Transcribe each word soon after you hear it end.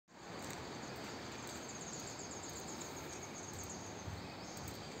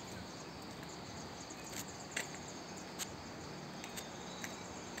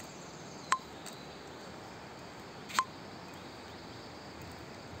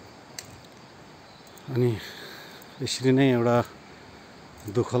अनि यसरी नै एउटा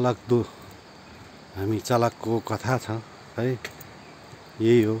दुःखलाग्दो हामी चालकको कथा छ है।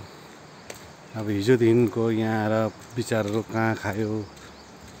 यही हो, अब हिजोदेखिको यहाँ आएर विचारहरू कहाँ खायो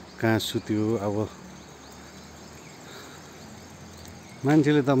कहाँ सुत्यो। अब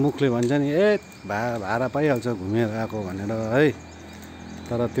मान्छेले त मुखले भन्छ नि भाडा पाइहाल्छ घुमेर आएको भनेर है,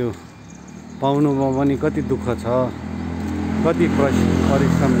 तर त्यो पाउनुमा पनि कति दुःख छ, कति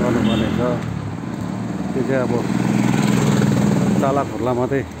परिश्रम गर्नुपर्ने छ, त्यो चाहिँ अब चालकहरूलाई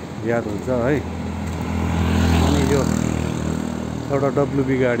मात्रै याद हुन्छ है। अनि यो एउटा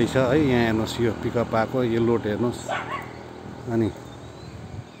डब्लुबी गाडी छ है, यहाँ हेर्नुहोस्, यो पिकअप आएको, यो लोड हेर्नुहोस्। अनि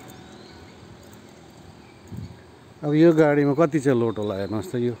अब यो गाडीमा कति चाहिँ लोड होला हेर्नुहोस्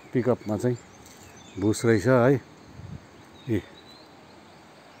त, यो पिकअपमा चाहिँ भुस रहेछ है।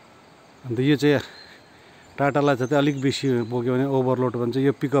 अन्त यो चाहिँ टाटालाई चाहिँ अलिक बेसी बोक्यो भने ओभरलोड भन्छ।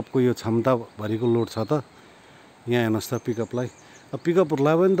 यो पिकअपको यो क्षमताभरिको लोड छ त, यहाँ हेर्नुहोस् त पिकअपलाई। अब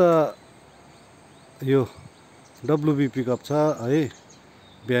पिकअपहरूलाई पनि त यो डब्लुबी पिकअप छ है,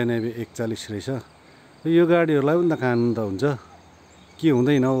 9241 रहेछ। यो गाडीहरूलाई पनि त खानु त हुन्छ, के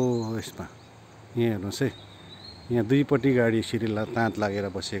हुँदैन हौ यसमा। यहाँ हेर्नुहोस् है, यहाँ दुईपट्टि गाडी सिरिला ताँत लागेर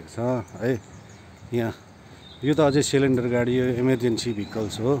बसेको छ है। यहाँ यो त अझै सिलिन्डर गाडी, यो इमर्जेन्सी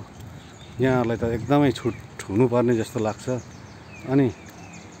भेहिकल्स हो, यहाँहरूलाई त एकदमै छुट हुनुपर्ने जस्तो लाग्छ। अनि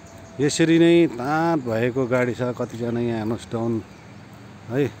यसरी नै ताँत भएको गाडी छ कतिजना, यहाँ हेर्नुहोस् डाउन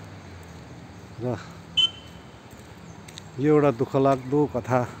है। र यो एउटा दुःखलाग्दो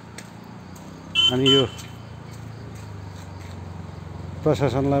कथा। अनि यो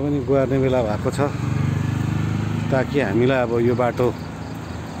प्रशासनलाई पनि गुहार्ने बेला भएको छ, ताकि हामीलाई अब यो बाटो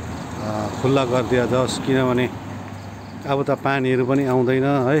खुल्ला गरिदिया जाओस्। किनभने अब त पानीहरू पनि आउँदैन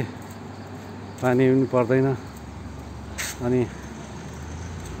है, पानी पनि पर्दैन। अनि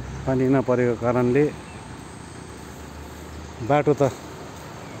पानी नपरेको कारणले बाटो त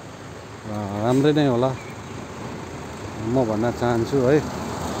राम्रै नै होला म भन्न चाहन्छु है।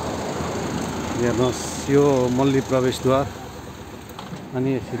 हेर्नुहोस्, यो मल्ली प्रवेशद्वार। अनि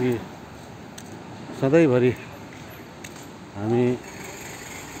यसरी सधैँभरि हामी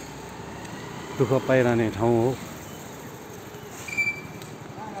दुःख पाइरहने ठाउँ हो।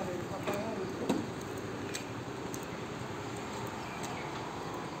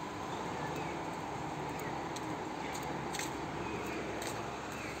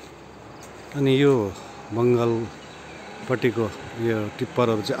 अनि यो बङ्गालपट्टिको यो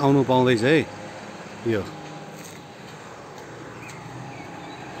टिप्परहरू चाहिँ आउनु पाउँदैछ है। यो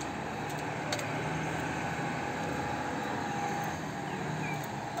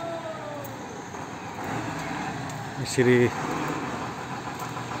यसरी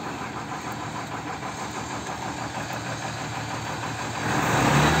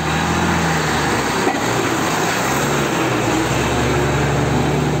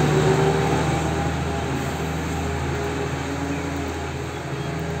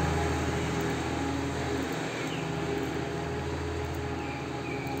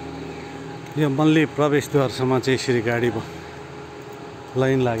यो मल्ली प्रवेशद्वारसम्म चाहिँ यसरी गाडी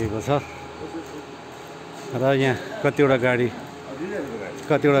लाइन लागेको छ। र यहाँ कतिवटा गाडी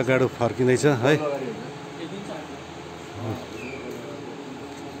फर्किँदैछ है।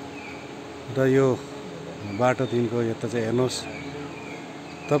 र यो बाटोदेखिको यता चाहिँ हेर्नुहोस्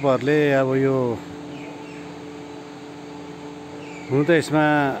तपाईँहरूले। अब यो हुनु त यसमा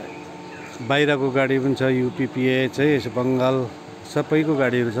बाहिरको गाडी पनि छ, युपीपीएच है, बङ्गाल सबैको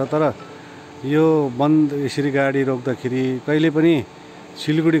गाडीहरू छ। तर यो बन्द यसरी गाडी रोक्दाखेरि कहिले पनि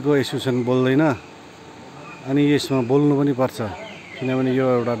सिलगढीको एसोसिएसन बोल्दैन। अनि यसमा बोल्नु पनि पर्छ, किनभने यो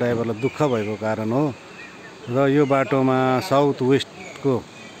एउटा ड्राइभरलाई दुःख भएको कारण हो। र यो बाटोमा साउथ वेस्टको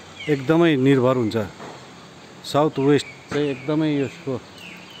एकदमै निर्भर हुन्छ। साउथ वेस्ट चाहिँ एकदमै यसको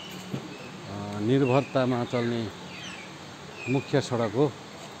निर्भरतामा चल्ने मुख्य सडक हो।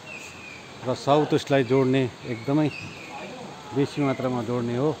 र साउथ वेस्टलाई जोड्ने एकदमै बेसी मात्रामा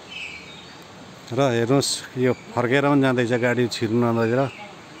जोड्ने हो। र हेर्नुहोस्, यो फर्केर पनि जाँदैछ गाडी छिर्नु नदिएर।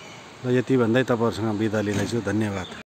 र यति भन्दै तपाईँहरूसँग बिदा लिँदैछु। धन्यवाद।